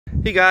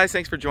Hey guys,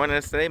 thanks for joining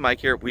us today.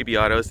 Mike here at Weeby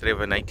Autos. Today we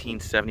have a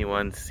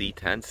 1971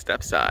 C10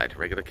 Stepside,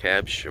 regular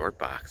cab, short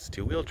box,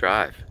 two-wheel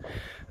drive.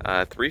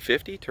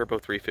 350, turbo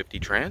 350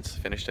 trans,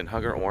 finished in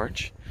Hugger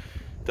Orange.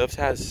 Does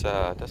have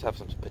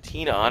some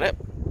patina on it.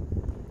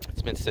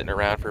 It's been sitting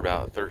around for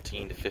about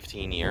 13 to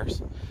 15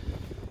 years.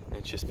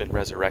 It's just been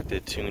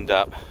resurrected, tuned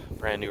up,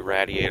 brand new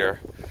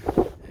radiator,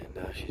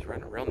 and she's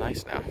running real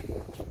nice now.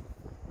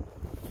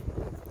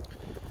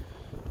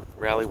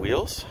 Rallye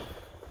wheels.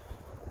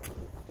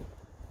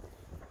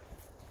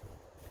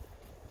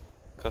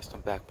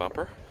 Custom back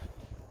bumper.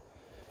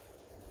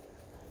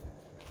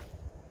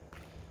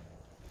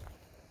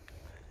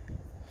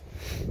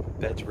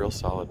 Bed's real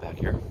solid back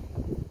here.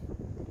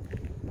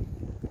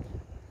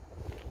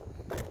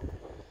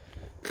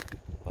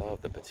 Love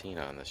the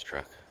patina on this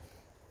truck.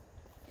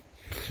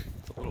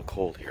 It's a little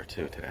cold here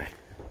too today.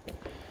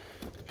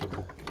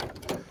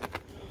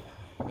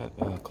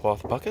 Got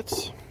cloth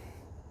buckets.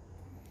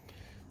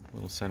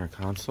 Little center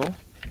console.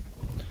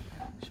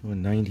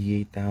 Showing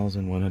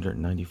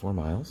 98,194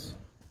 miles.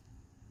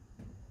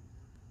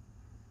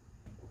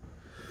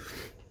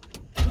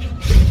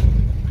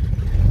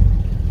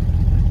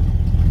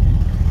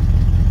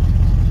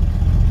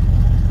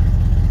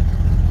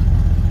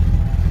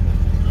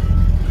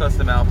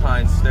 Custom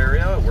Alpine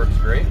stereo, it works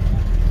great.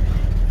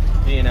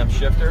 D&M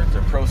shifter, it's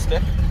a pro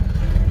stick.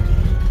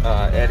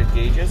 Added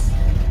gauges.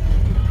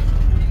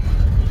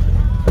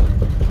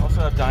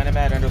 Also have Dyno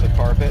Mat under the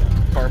carpet.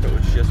 Carpet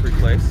was just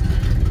replaced.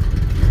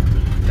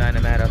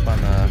 Dyno Mat up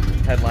on the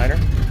headliner.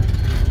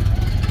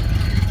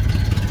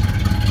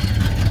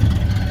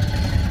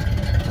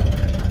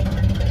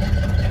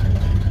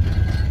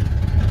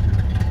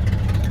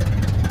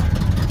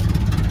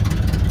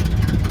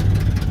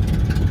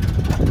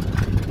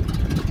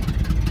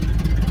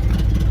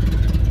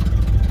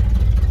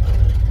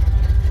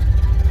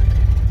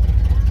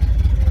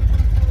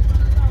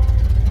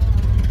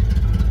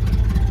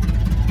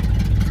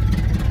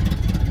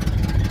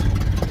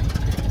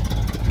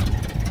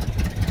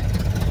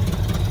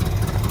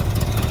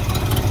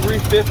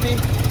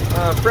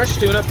 Fresh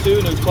tune-up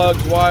too, new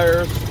plugs,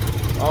 wires,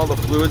 all the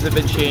fluids have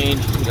been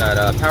changed. We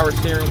got power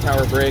steering,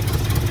 power brakes.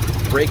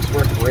 Brakes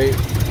work great.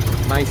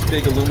 Nice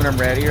big aluminum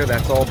radiator,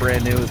 that's all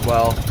brand new as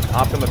well.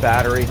 Optima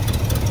battery.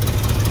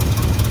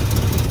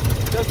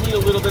 Does need a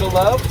little bit of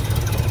love.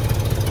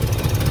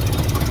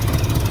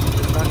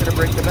 It's not going to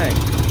break the bank.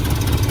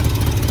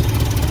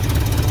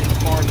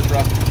 It's more of the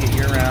truck to get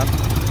you around.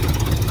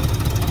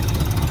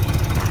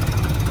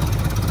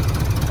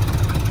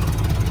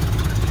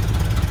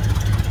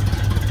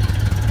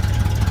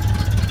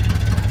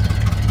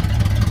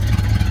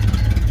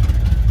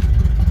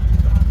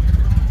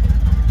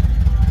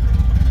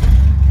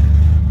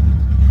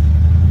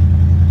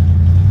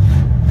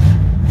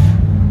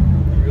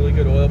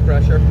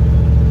 Pressure.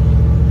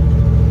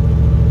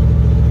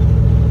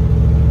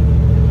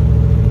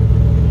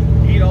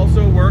 Heat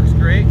also works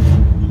great.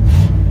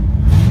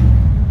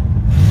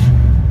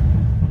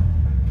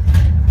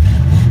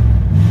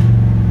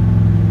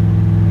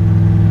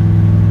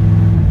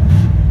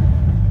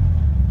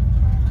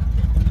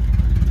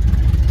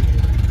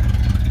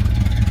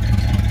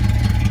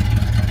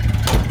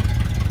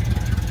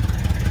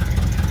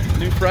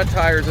 New front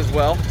tires as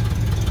well.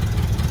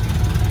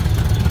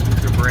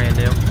 These are brand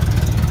new.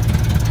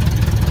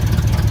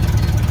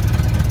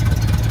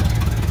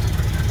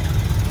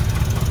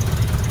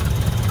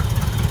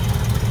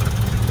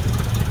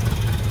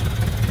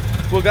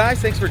 Well guys,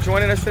 thanks for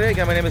joining us today.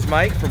 Again, my name is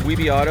Mike from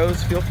Weeby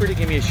Autos. Feel free to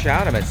give me a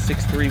shout. I'm at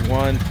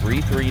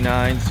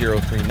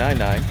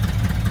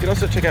 631-339-0399. You can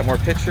also check out more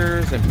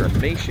pictures,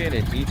 information,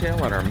 and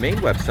detail on our main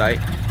website,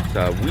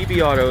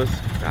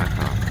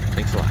 weebyautos.com.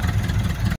 Thanks a lot.